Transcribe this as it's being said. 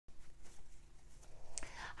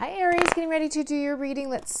Hi Aries, getting ready to do your reading.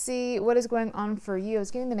 Let's see what is going on for you. I was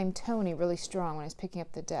getting the name Tony really strong when I was picking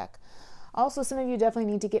up the deck. Also, some of you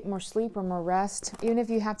definitely need to get more sleep or more rest, even if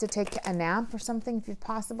you have to take a nap or something if it's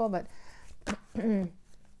possible. But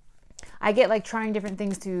I get like trying different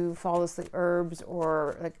things to fall asleep, herbs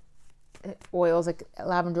or like oils like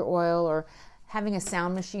lavender oil, or having a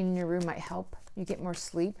sound machine in your room might help you get more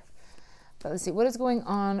sleep. But let's see what is going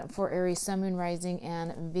on for Aries, Sun, Moon, Rising,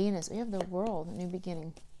 and Venus. We have the World, a new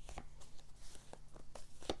beginning.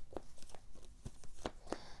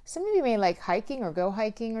 Some of you may like hiking or go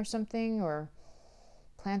hiking or something, or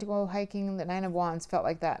plan to go hiking. The Nine of Wands felt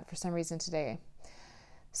like that for some reason today.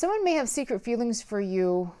 Someone may have secret feelings for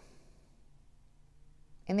you,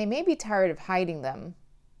 and they may be tired of hiding them.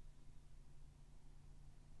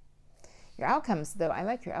 Your outcomes, though, I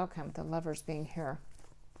like your outcome with the Lovers being here.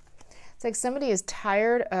 It's like somebody is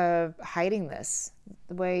tired of hiding this,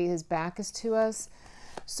 the way his back is to us.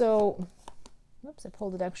 So, whoops, I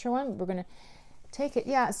pulled an extra one. We're going to take it.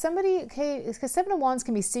 Yeah, somebody, okay, it's because Seven of Wands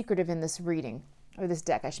can be secretive in this reading, or this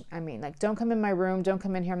deck. I mean, like, don't come in my room. Don't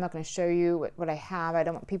come in here. I'm not going to show you what I have. I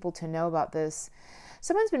don't want people to know about this.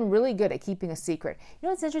 Someone's been really good at keeping a secret. You know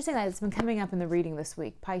what's interesting? That it's been coming up in the reading this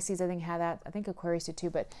week. Pisces, I think, had that. I think Aquarius did too.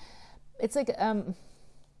 But it's like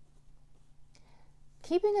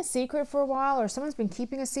keeping a secret for a while, or someone's been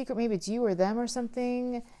keeping a secret. Maybe it's you or them or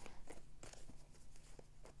something.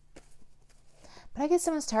 But I guess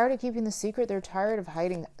someone's tired of keeping the secret. They're tired of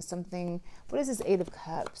hiding something. What is this Eight of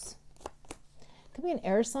Cups? Could be an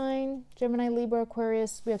air sign. Gemini, Libra,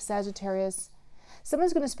 Aquarius. We have Sagittarius.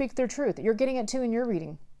 Someone's going to speak their truth. You're getting it too in your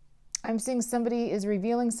reading. I'm seeing somebody is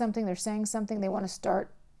revealing something. They're saying something. They want to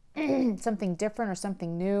start something different or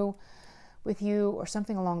something new with you, or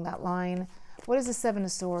something along that line. What is the Seven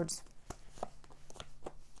of Swords?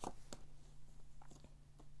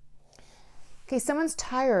 Okay, someone's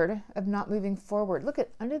tired of not moving forward. Look at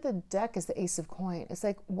under the deck is the Ace of Coins. It's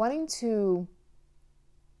like wanting to.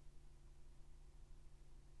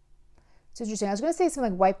 It's interesting. I was going to say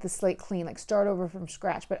something like wipe the slate clean, like start over from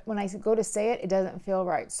scratch. But when I go to say it, it doesn't feel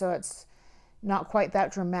right. So it's not quite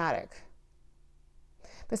that dramatic.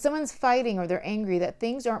 But someone's fighting, or they're angry that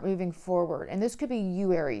things aren't moving forward. And this could be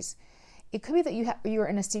you, Aries. It could be that you're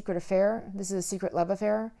in a secret affair. This is a secret love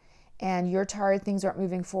affair. And you're tired, things aren't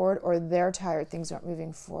moving forward, or they're tired, things aren't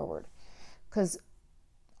moving forward. Because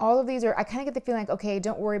all of these are, I kind of get the feeling like, okay,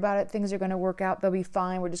 don't worry about it. Things are going to work out. They'll be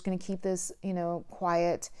fine. We're just going to keep this,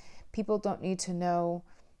 quiet. People don't need to know.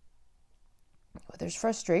 But there's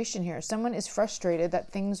frustration here. Someone is frustrated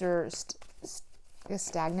that things are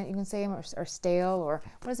stagnant, you can say, or stale, or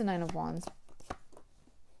what is the Nine of Wands?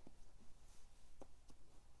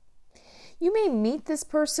 You may meet this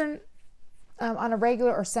person on a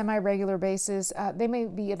regular or semi-regular basis. They may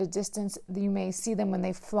be at a distance. You may see them when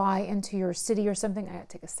they fly into your city or something. I gotta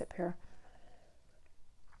take a sip here.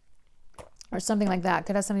 Or something like that.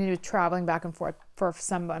 Could have something to do with traveling back and forth for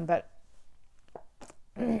someone, but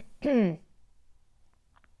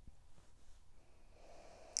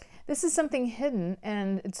this is something hidden,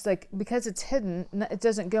 and it's like, because it's hidden, it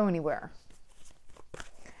doesn't go anywhere.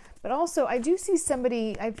 But also, I do see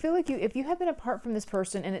somebody, I feel like if you have been apart from this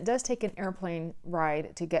person, and it does take an airplane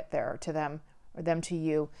ride to get there to them, or them to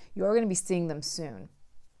you, you are going to be seeing them soon.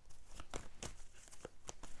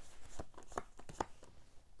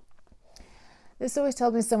 This always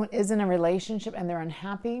tells me someone is in a relationship and they're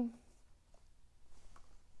unhappy.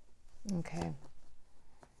 Okay.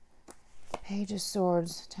 Page of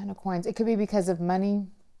Swords, Ten of Coins. It could be because of money.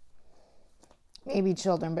 Maybe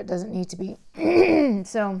children, but it doesn't need to be.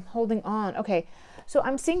 So holding on. Okay. So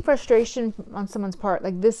I'm seeing frustration on someone's part.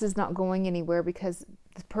 Like this is not going anywhere because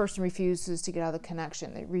the person refuses to get out of the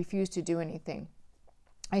connection. They refuse to do anything.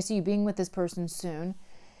 I see you being with this person soon.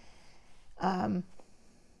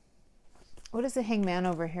 What is the Hangman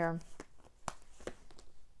over here?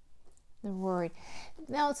 They're worried.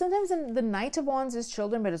 Now, sometimes in the Knight of Wands is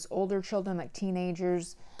children, but it's older children, like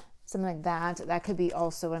teenagers, something like that. That could be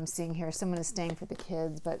also what I'm seeing here. Someone is staying for the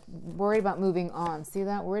kids, but worried about moving on. See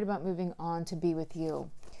that? Worried about moving on to be with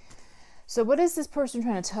you. So what is this person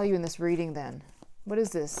trying to tell you in this reading then? What is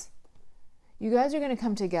this? You guys are going to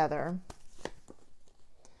come together,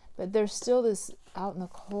 but there's still this out in the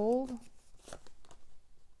cold.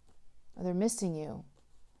 Or they're missing you.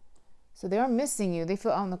 So they are missing you. They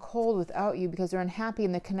feel out in the cold without you because they're unhappy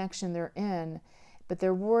in the connection they're in. But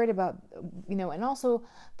they're worried about, and also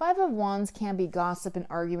Five of Wands can be gossip and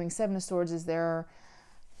arguing. Seven of Swords is there.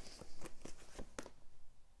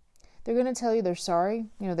 They're going to tell you they're sorry.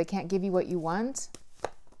 They can't give you what you want.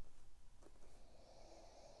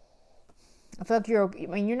 I feel like I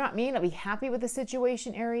mean, you're not, may not be happy with the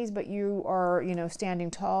situation, Aries, but you are, you know,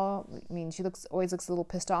 standing tall. I mean, she always looks a little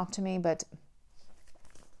pissed off to me, but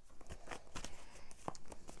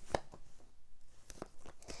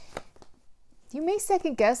you may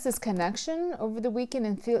second guess this connection over the weekend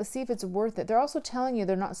and see if it's worth it. They're also telling you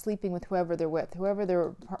they're not sleeping with whoever they're with, whoever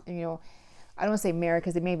they're, you know, I don't want to say married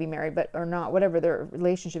because they may be married, but or not, whatever their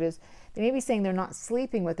relationship is. They may be saying they're not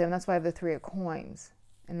sleeping with them. That's why I have the 3 of coins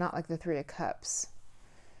and not like the 3 of cups.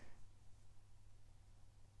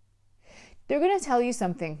 They're going to tell you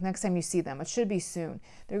something next time you see them. It should be soon.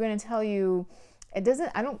 They're going to tell you,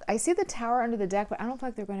 I see the Tower under the deck, but I don't feel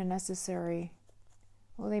like they're going to necessarily,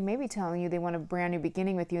 well, they may be telling you they want a brand new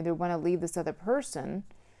beginning with you. They want to leave this other person.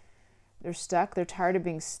 They're stuck. They're tired of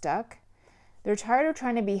being stuck. They're tired of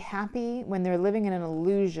trying to be happy when they're living in an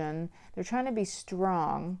illusion. They're trying to be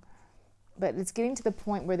strong, but it's getting to the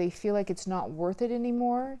point where they feel like it's not worth it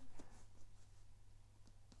anymore.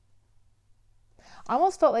 I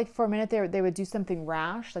almost felt like for a minute they would do something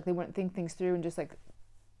rash, like they wouldn't think things through and just like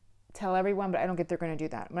tell everyone, but I don't get they're going to do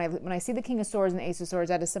that. When I see the King of Swords and the Ace of Swords,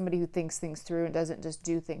 that is somebody who thinks things through and doesn't just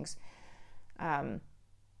do things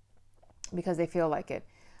because they feel like it.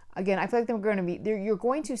 Again, I feel like you're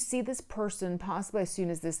going to see this person possibly as soon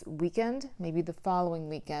as this weekend, maybe the following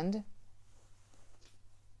weekend.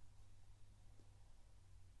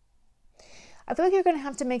 I feel like you're going to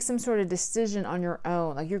have to make some sort of decision on your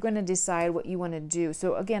own. Like you're going to decide what you want to do.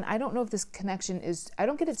 So again, I don't know if this connection is, I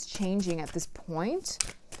don't get it's changing at this point.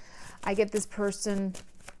 I get this person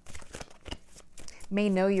may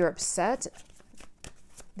know you're upset.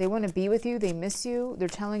 They want to be with you. They miss you. They're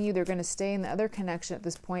telling you they're going to stay in the other connection at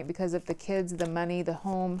this point because of the kids, the money, the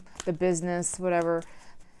home, the business, whatever.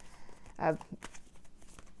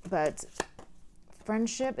 But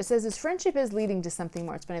friendship, it says this friendship is leading to something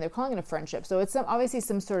more. It's funny. They're calling it a friendship. So it's obviously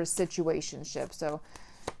some sort of situationship. So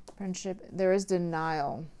friendship, there is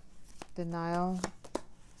denial. Denying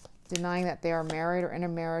that they are married or in a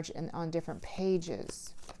marriage and on different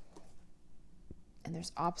pages. And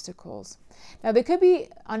there's obstacles. Now, they could be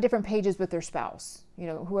on different pages with their spouse, you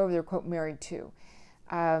know, whoever they're, quote, married to.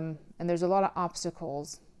 And there's a lot of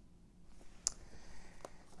obstacles.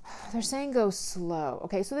 They're saying go slow.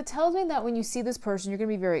 Okay, so that tells me that when you see this person, you're going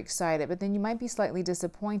to be very excited, but then you might be slightly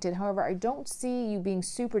disappointed. However, I don't see you being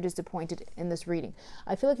super disappointed in this reading.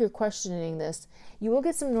 I feel like you're questioning this. You will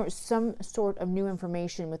get some sort of new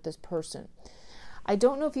information with this person. I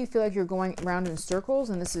don't know if you feel like you're going around in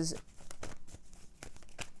circles and this is,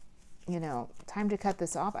 you know, time to cut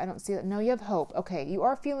this off. I don't see that. No, you have hope. Okay, you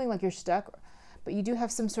are feeling like you're stuck, but you do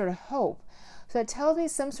have some sort of hope. So that tells me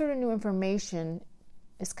some sort of new information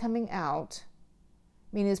is coming out,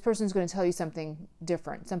 meaning this person is going to tell you something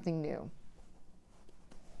different, something new.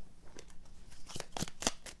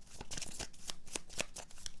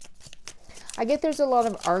 I get there's a lot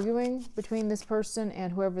of arguing between this person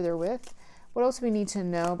and whoever they're with. What else do we need to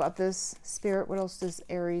know about this, Spirit? What else does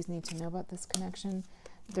Aries need to know about this connection?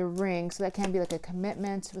 The ring, so that can be like a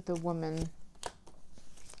commitment with a woman.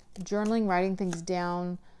 Journaling, writing things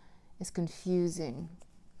down is confusing.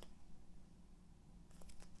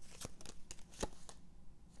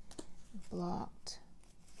 Blocked.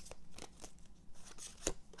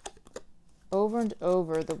 Over and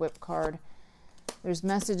over, the Whip card. There's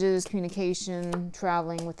messages, communication,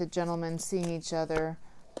 traveling with the gentleman, seeing each other,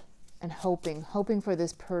 and hoping for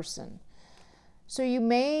this person. So you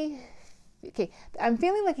may, okay, I'm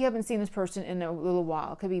feeling like you haven't seen this person in a little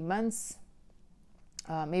while. It could be months,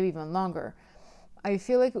 maybe even longer. I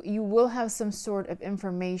feel like you will have some sort of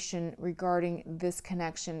information regarding this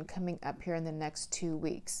connection coming up here in the next 2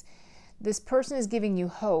 weeks. This person is giving you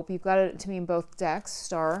hope. You've got it to me in both decks,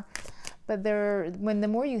 Star. But the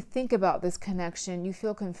more you think about this connection, you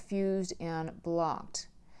feel confused and blocked.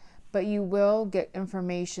 But you will get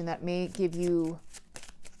information that may give you,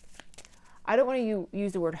 I don't want to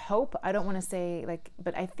use the word hope. I don't want to say like,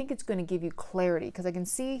 but I think it's going to give you clarity, because I can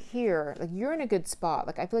see here, like you're in a good spot.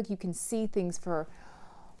 Like I feel like you can see things for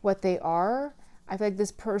what they are. I feel like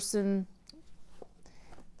this person,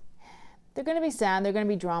 they're going to be sad. They're going to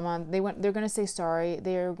be drama. They're going to say sorry.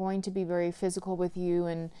 They're going to be very physical with you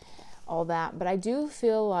and all that. But I do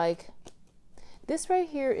feel like this right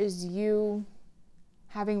here is you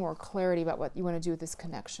having more clarity about what you want to do with this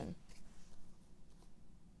connection.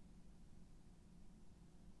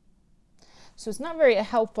 So it's not very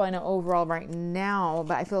helpful, I know, overall right now,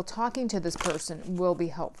 but I feel talking to this person will be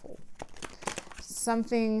helpful.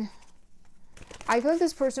 I feel like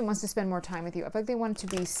this person wants to spend more time with you. I feel like they want to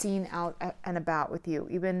be seen out and about with you.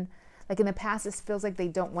 Even Like in the past, this feels like they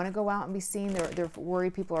don't want to go out and be seen. They're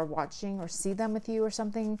worried people are watching or see them with you or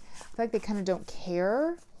something. I feel like they kind of don't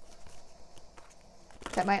care.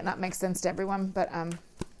 That might not make sense to everyone, but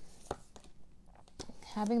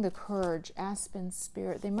having the courage, Aspen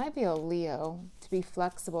Spirit, they might be a Leo, to be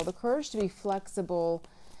flexible. The courage to be flexible,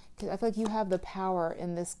 because I feel like you have the power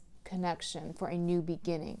in this connection for a new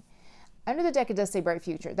beginning. Under the deck, it does say bright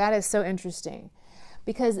future. That is so interesting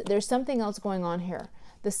because there's something else going on here.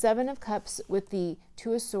 The Seven of Cups with the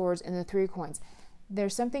Two of Swords and the Three of Coins.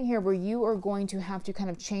 There's something here where you are going to have to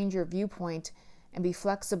kind of change your viewpoint and be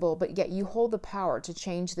flexible, but yet you hold the power to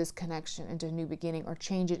change this connection into a new beginning or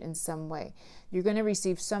change it in some way. You're going to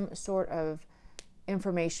receive some sort of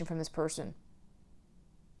information from this person.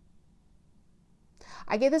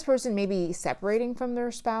 I get this person maybe separating from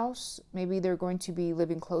their spouse. Maybe they're going to be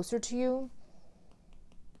living closer to you.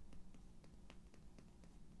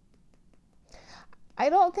 I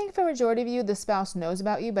don't think for a majority of you, the spouse knows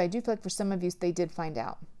about you, but I do feel like for some of you, they did find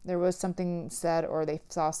out. There was something said or they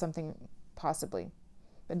saw something possibly,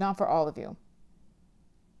 but not for all of you.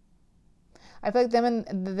 I feel like them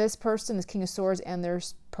and this person, this King of Swords, and their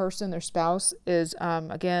person, their spouse, is,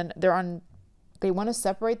 again, they want to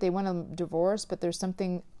separate, they want to divorce, but there's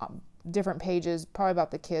something, different pages, probably about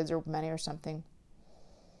the kids or money or something.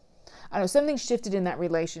 I don't know, something shifted in that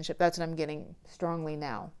relationship. That's what I'm getting strongly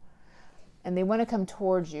now. And they want to come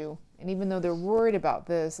towards you. And even though they're worried about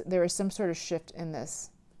this, there is some sort of shift in this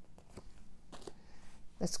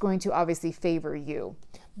that's going to obviously favor you.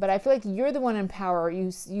 But I feel like you're the one in power.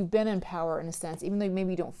 You've been in power in a sense, even though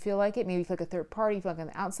maybe you don't feel like it. Maybe you feel like a third party, you feel like on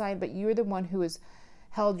the outside, but you're the one who has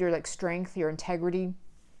held your like strength, your integrity.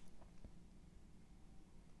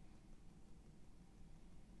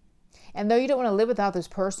 And though you don't want to live without this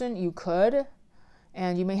person, you could.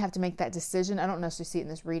 And you may have to make that decision. I don't necessarily see it in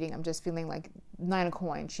this reading. I'm just feeling like Nine of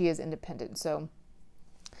Coins. She is independent. So,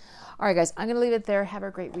 all right, guys, I'm going to leave it there. Have a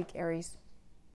great week, Aries.